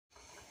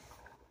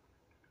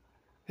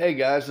Hey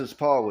guys, it's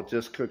Paul with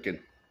Just Cooking.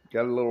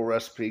 Got a little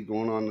recipe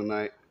going on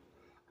tonight.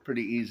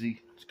 Pretty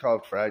easy. It's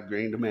called fried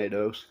green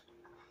tomatoes.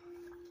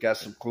 Got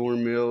some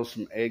cornmeal,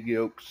 some egg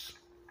yolks.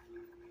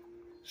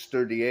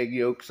 Stir the egg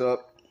yolks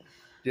up.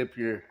 Dip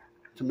your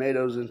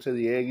tomatoes into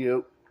the egg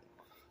yolk.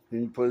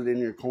 Then you put it in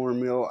your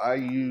cornmeal. I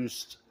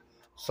used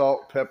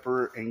salt,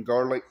 pepper, and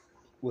garlic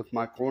with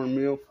my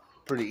cornmeal.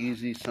 Pretty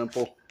easy,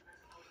 simple.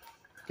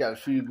 Got a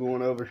few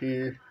going over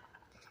here.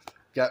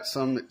 Got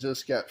some that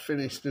just got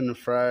finished in the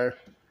fryer.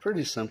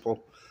 Pretty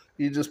simple.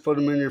 You just put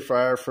them in your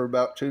fryer for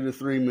about 2 to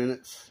 3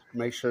 minutes.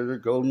 Make sure they're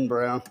golden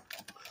brown.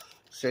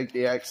 Shake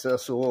the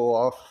excess oil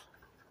off.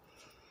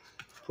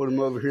 Put them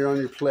over here on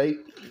your plate.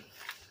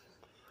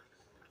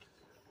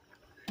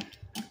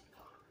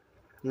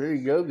 There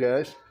you go,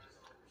 guys.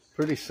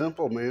 Pretty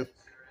simple, man.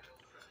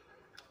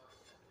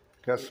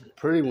 Got some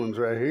pretty ones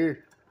right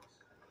here.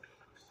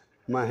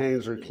 My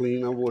hands are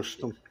clean. I washed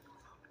them.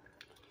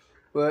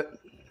 But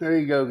there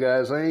you go,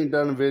 guys. I ain't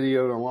done a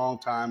video in a long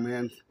time,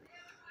 man.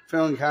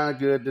 Feeling kind of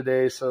good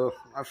today, so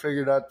I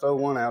figured I'd throw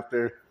one out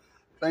there.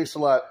 Thanks a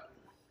lot.